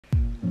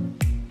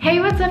Hey,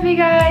 what's up you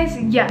guys?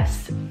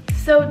 Yes,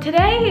 so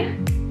today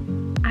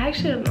I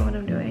actually don't know what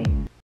I'm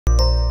doing.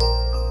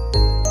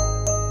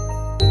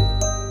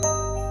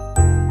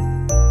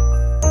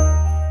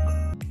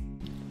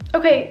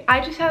 Okay,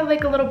 I just had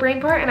like a little brain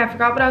fart and I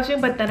forgot what I was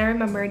doing, but then I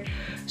remembered.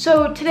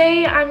 So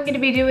today I'm gonna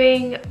be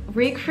doing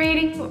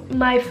recreating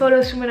my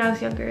photos from when I was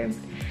younger.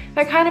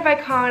 They're kind of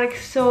iconic,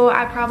 so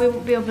I probably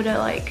won't be able to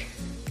like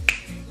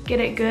get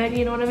it good,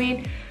 you know what I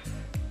mean?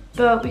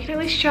 But we can at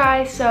least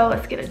try, so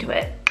let's get into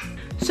it.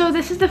 So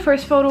this is the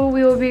first photo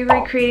we will be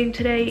recreating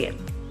today.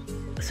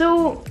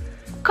 So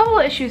a couple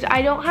of issues.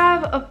 I don't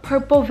have a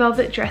purple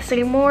velvet dress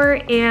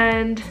anymore,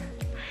 and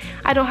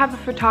I don't have a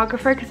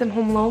photographer because I'm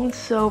home alone,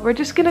 so we're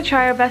just gonna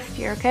try our best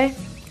here, okay?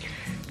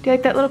 Do you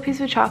like that little piece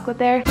of chocolate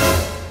there?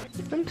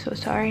 I'm so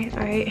sorry. All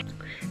right.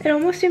 It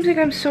almost seems like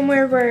I'm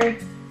somewhere where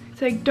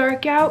it's like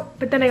dark out,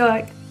 but then I go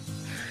like,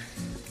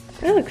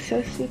 that looks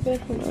so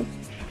stupid. Hold on.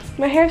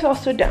 My hair's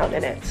also down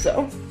in it,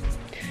 so.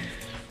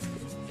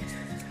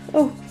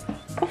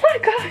 Oh my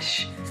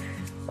gosh.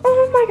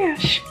 Oh my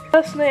gosh.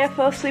 Last night I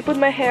fell asleep with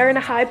my hair in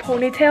a high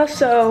ponytail,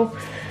 so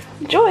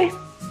enjoy.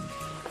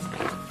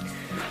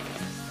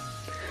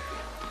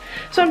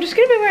 So I'm just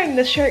gonna be wearing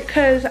this shirt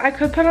because I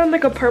could put on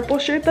like a purple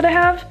shirt that I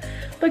have,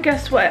 but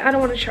guess what? I don't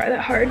want to try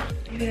that hard.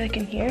 Maybe like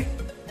in here.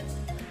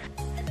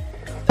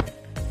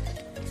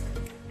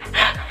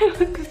 I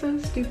look so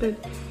stupid.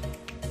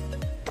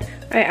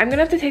 Alright, I'm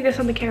gonna have to take this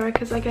on the camera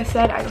because like I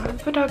said, I don't have a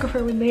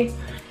photographer with me.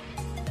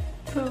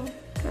 So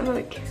I'm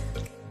like,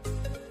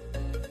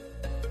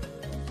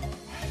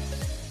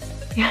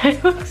 yeah, I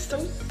look so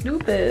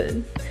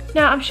stupid.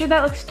 Now I'm sure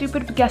that looks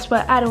stupid, but guess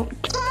what? I don't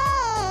care.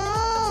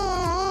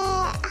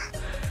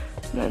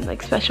 And then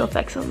like special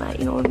effects on that,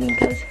 you know what I mean?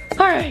 Cause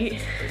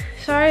alright,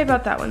 sorry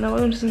about that one. That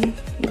one wasn't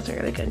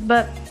really good,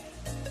 but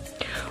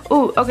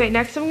oh, okay.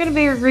 Next, I'm gonna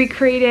be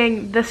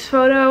recreating this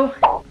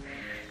photo.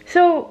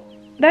 So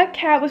that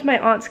cat was my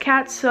aunt's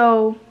cat,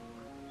 so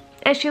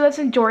and she lives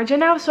in Georgia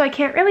now, so I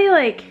can't really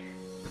like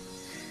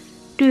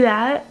do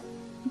that,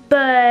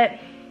 but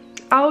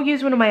I'll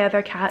use one of my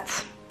other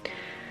cats.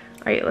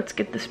 All right, let's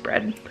get this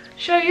bread.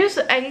 Should I use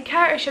any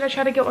cat or should I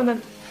try to get one that,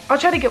 I'll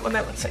try to get one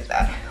that looks like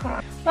that. Hold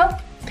on.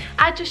 Well,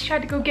 I just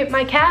tried to go get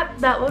my cat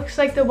that looks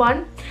like the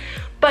one,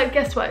 but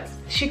guess what?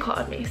 She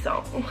clawed me,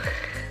 so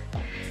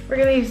we're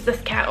gonna use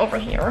this cat over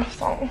here,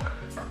 so.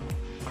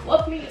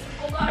 Love me,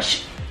 oh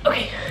gosh.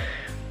 Okay,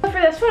 for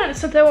this one,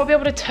 since I won't be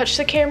able to touch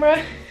the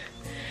camera,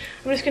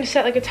 I'm just gonna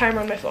set like a timer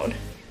on my phone.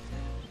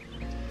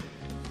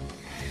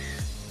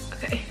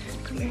 Okay,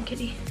 come here,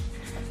 kitty.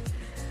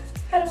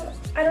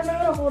 I don't know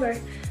how to hold her.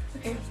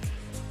 Okay.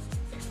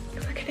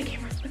 Look at the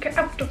camera. Look at,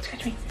 oh, don't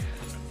scratch me.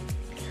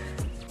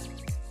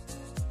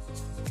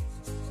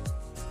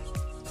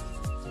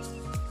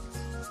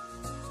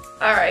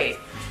 All right.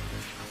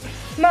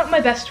 Not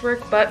my best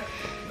work, but.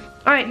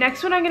 All right,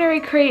 next one I'm gonna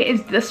recreate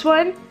is this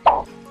one.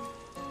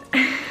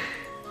 Okay,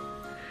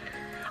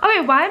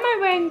 why am I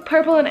wearing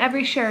purple in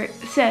every shirt,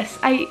 sis?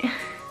 I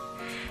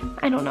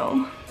don't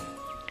know.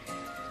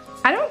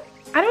 I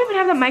don't even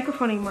have the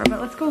microphone anymore, but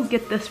let's go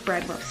get this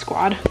bread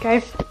squad,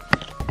 okay?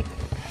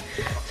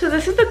 So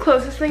this is the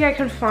closest thing I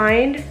can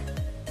find.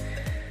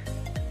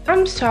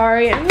 I'm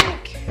sorry, I'm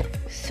like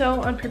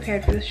so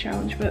unprepared for this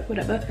challenge, but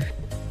whatever.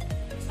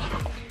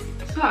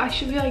 So I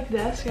should be like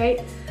this,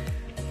 right?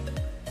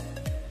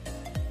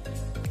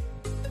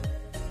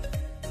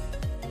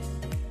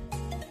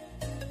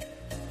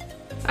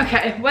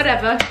 Okay,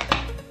 whatever.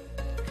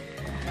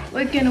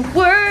 We're gonna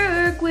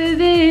work with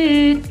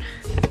it.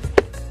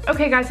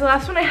 Okay guys, the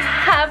last one I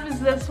have is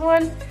this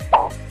one.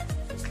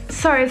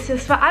 Sorry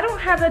sis, but I don't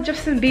have that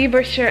Justin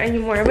Bieber shirt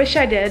anymore. I wish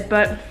I did,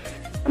 but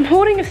I'm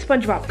holding a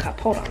SpongeBob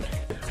cup, hold on.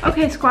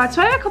 Okay squad,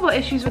 so I have a couple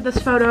issues with this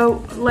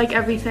photo, like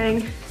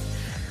everything.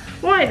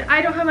 One,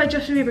 I don't have my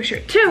Justin Bieber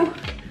shirt. Two,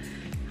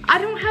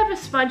 I don't have a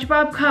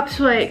SpongeBob cup,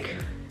 so like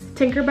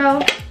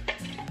Tinkerbell.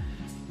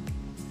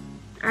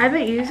 I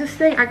haven't used this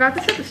thing. I got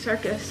this at the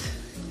circus.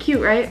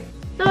 Cute, right?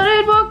 Thought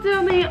I'd walk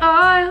down the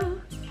aisle.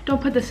 Don't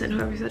put this in,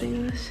 whoever's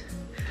editing this.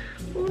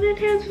 Holding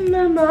hands with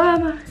my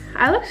mama.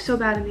 I look so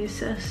bad in these,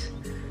 sis.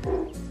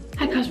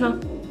 Hi, Cosmo.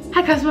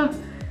 Hi, Cosmo.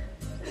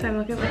 So I'm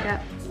looking like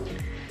that.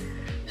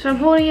 So I'm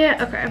holding it,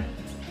 okay.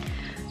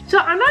 So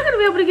I'm not gonna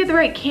be able to get the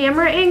right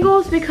camera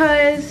angles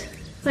because,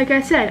 like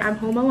I said, I'm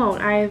home alone.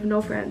 I have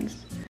no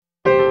friends.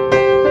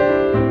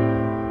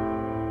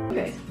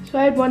 Okay, so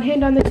I had one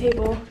hand on the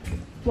table,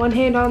 one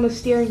hand on the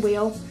steering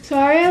wheel.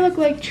 Sorry I look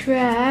like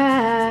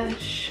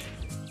trash.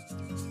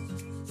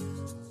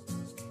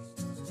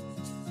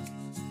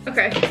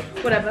 Okay,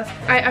 whatever.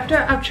 I have to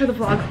outro the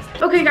vlog.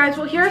 Okay guys,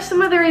 well here are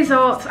some of the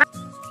results.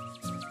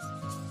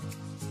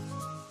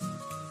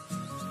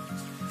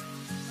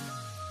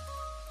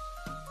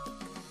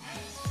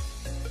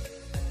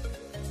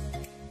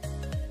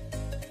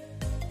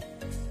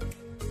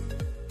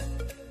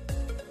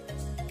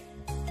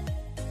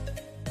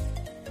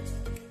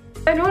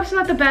 I know it's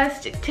not the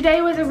best.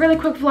 Today was a really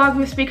quick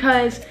Vlogmas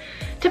because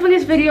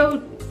Tiffany's video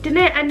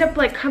didn't end up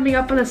like coming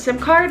up on a SIM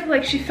card,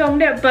 like she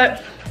filmed it,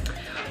 but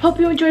Hope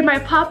you enjoyed my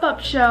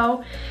pop-up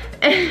show.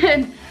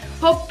 And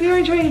hope you're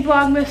enjoying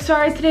Vlogmas.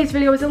 Sorry today's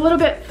video was a little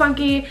bit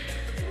funky.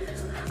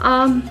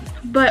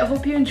 But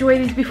hope you enjoy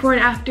these before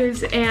and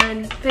afters,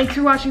 and thanks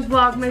for watching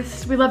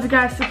Vlogmas. We love you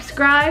guys.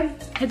 Subscribe,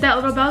 hit that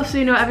little bell so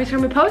you know every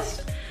time we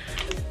post,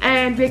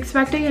 and be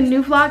expecting a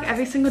new vlog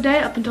every single day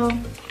up until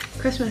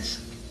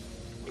Christmas.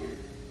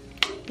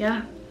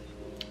 Yeah,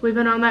 we've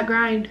been on that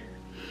grind.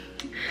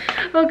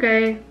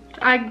 Okay,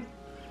 I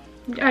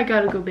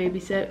gotta go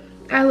babysit.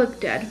 I look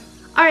dead.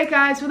 Alright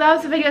guys, well that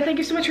was the video. Thank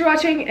you so much for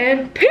watching,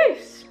 and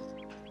peace!